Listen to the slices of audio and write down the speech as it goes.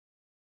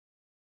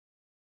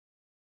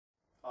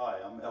Hi,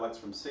 I'm Alex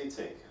from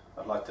C-T.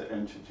 I'd like to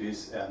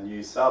introduce our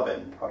new sail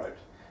batten product.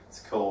 It's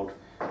called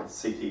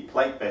C-T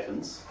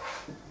PlateBattens.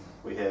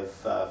 We have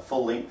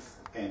full length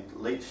and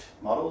leach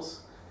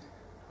models.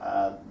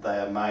 They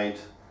are made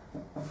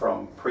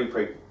from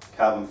pre-preg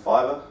carbon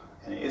fibre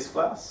and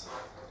S-glass.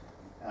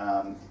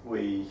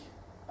 We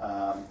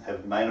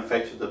have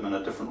manufactured them in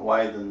a different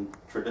way than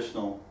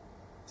traditional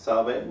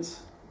sail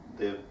battens.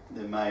 They're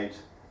made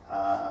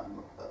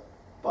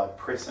by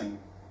pressing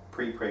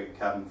pre-preg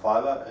carbon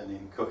fibre and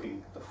then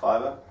cooking the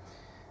fibre,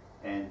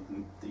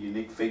 and the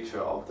unique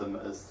feature of them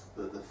is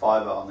that the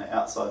fibre on the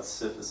outside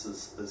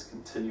surfaces is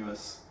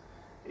continuous.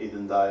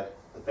 Even though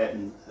the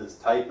batten is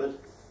tapered,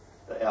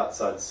 the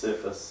outside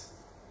surface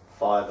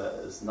fibre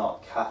is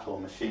not cut or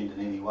machined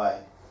in any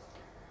way.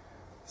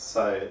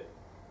 So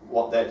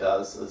what that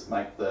does is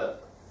make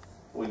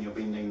when you're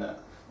bending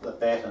the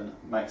batten,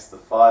 makes the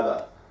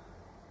fibre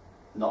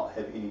not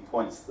have any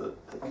points that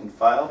can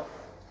fail.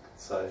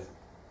 So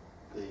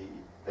the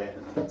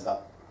batten ends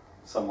up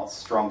somewhat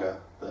stronger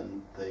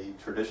than the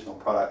traditional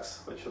products,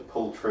 which are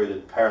pull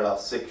treated parallel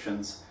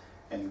sections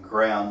and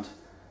ground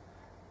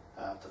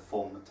to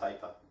form the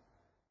taper.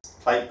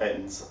 Plate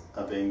battens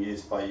are being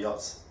used by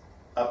yachts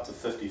up to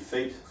 50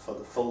 feet for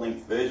the full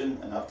length version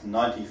and up to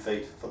 90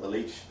 feet for the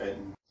leach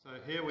batten. So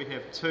here we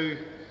have two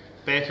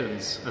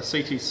battens, a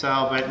C-T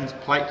sail battens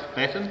plate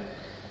batten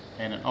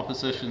and an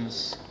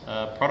oppositions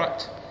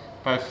product.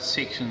 Both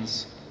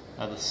sections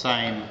are the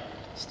same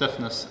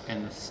stiffness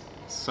and the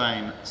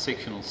same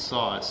sectional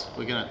size.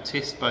 We're going to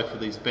test both of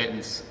these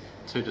battens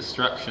to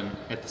destruction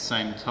at the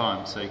same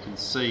time, so you can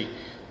see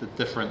the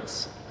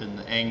difference in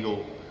the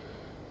angle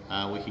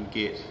we can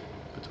get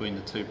between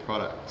the two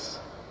products.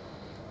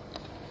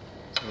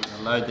 So we're going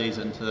to load these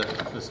into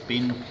this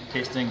bend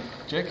testing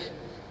jig.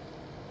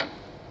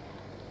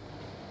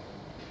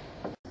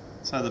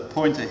 So the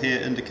pointer here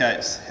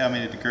indicates how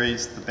many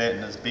degrees the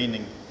batten is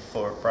bending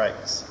before it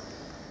breaks.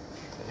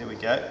 So here we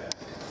go.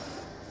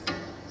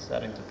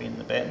 Starting to bend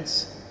the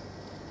battens.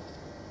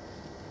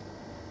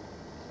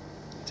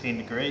 10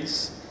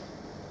 degrees.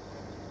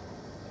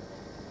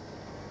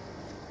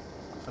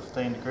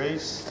 15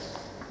 degrees.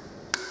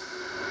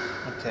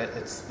 Okay,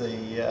 it's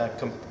the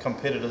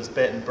competitor's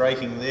batten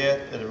breaking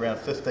there at around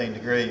 15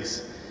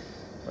 degrees.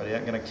 Right,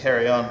 I'm going to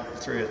carry on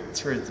through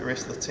the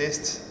rest of the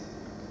test.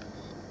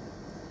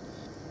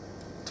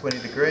 20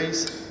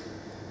 degrees.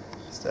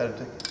 Started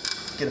to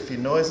get a few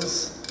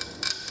noises.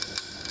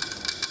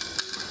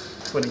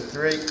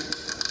 23,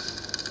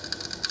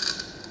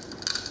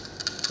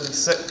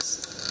 26,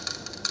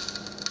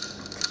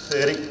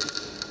 30,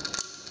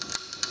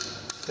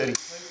 32,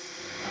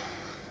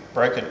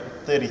 broken,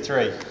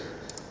 33,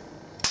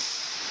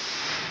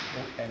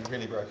 and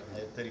really broken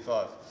there,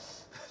 35.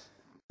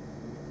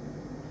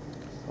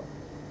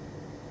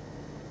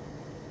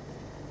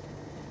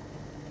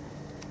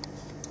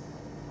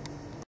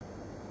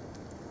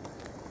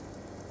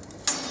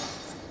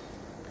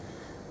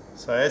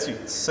 So as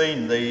you've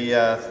seen, the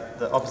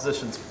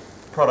opposition's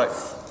product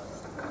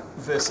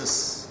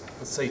versus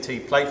the C-T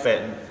plate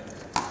batten,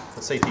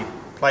 the C-T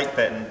plate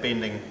batten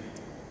bending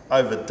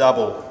over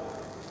double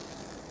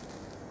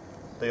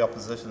the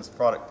opposition's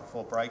product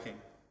before breaking.